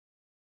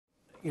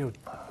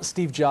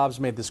Steve Jobs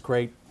made this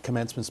great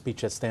commencement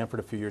speech at Stanford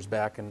a few years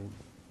back and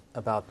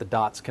about the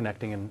dots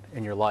connecting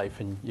in your life,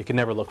 and you can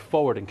never look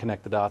forward and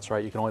connect the dots,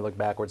 right? You can only look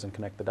backwards and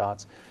connect the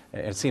dots.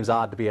 And it seems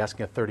odd to be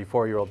asking a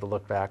 34-year-old to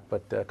look back,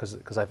 but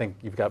because I think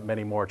you've got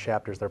many more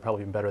chapters that are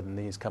probably even better than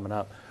these coming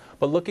up.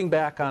 But looking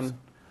back on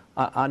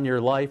your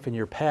life and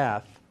your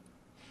path,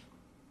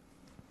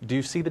 do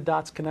you see the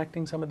dots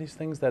connecting some of these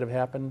things that have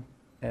happened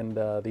and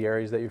the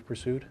areas that you've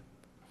pursued?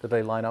 Do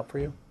they line up for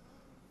you?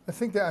 I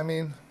think that, I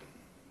mean,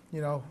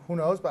 who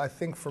knows, but I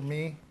think for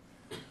me,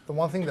 the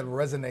one thing that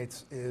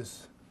resonates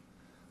is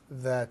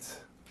that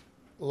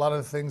a lot of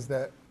the things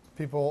that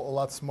people a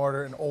lot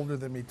smarter and older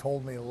than me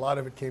told me, a lot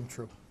of it came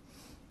true.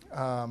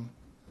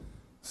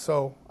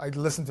 So I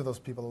listen to those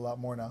people a lot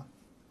more now,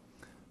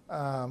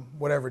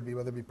 whatever it be,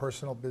 whether it be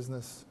personal,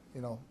 business,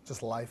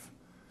 just life.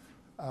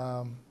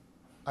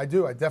 I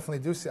definitely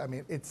do see, I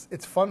mean,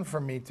 it's fun for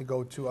me to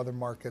go to other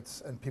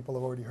markets and people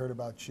have already heard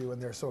about you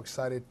and they're so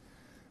excited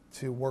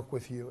to work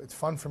with you. It's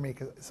fun for me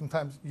because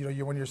sometimes,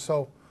 when you're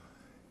so,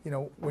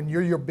 when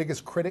you're your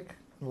biggest critic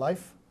in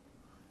life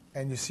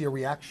and you see a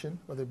reaction,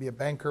 whether it be a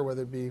banker,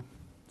 whether it be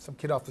some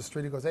kid off the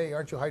street who goes, "Hey,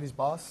 aren't you Heidi's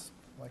boss?"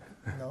 I'm like,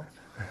 no,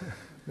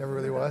 never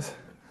really was.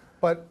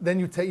 But then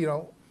you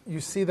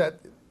see that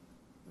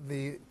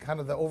the kind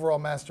of the overall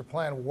master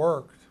plan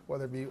worked,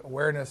 whether it be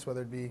awareness,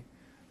 whether it be,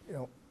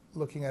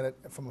 looking at it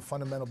from a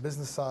fundamental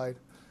business side,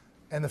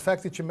 and the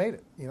fact that you made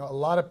it. A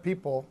lot of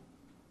people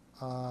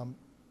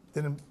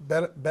didn't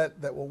bet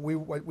that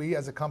what we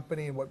as a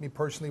company and what me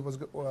personally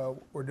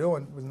were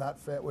doing would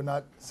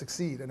not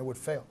succeed and it would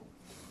fail.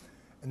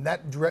 And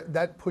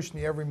that pushed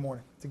me every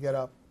morning to get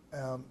up.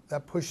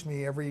 That pushed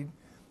me every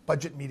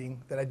budget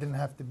meeting that I didn't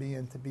have to be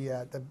in to be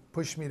at. That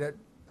pushed me to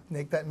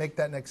make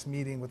that next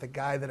meeting with a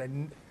guy that I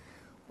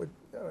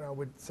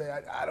would say,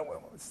 I don't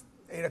want, it's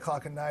 8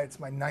 o'clock at night, it's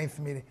my 9th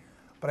meeting.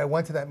 But I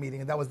went to that meeting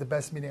and that was the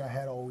best meeting I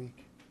had all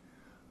week.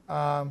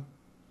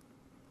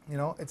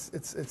 It's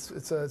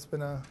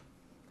been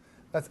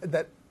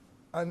that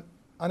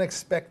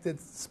unexpected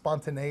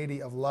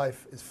spontaneity of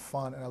life is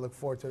fun, and I look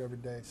forward to it every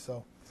day.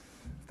 So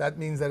if that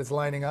means that it's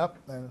lining up,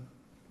 then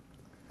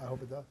I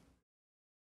hope it does.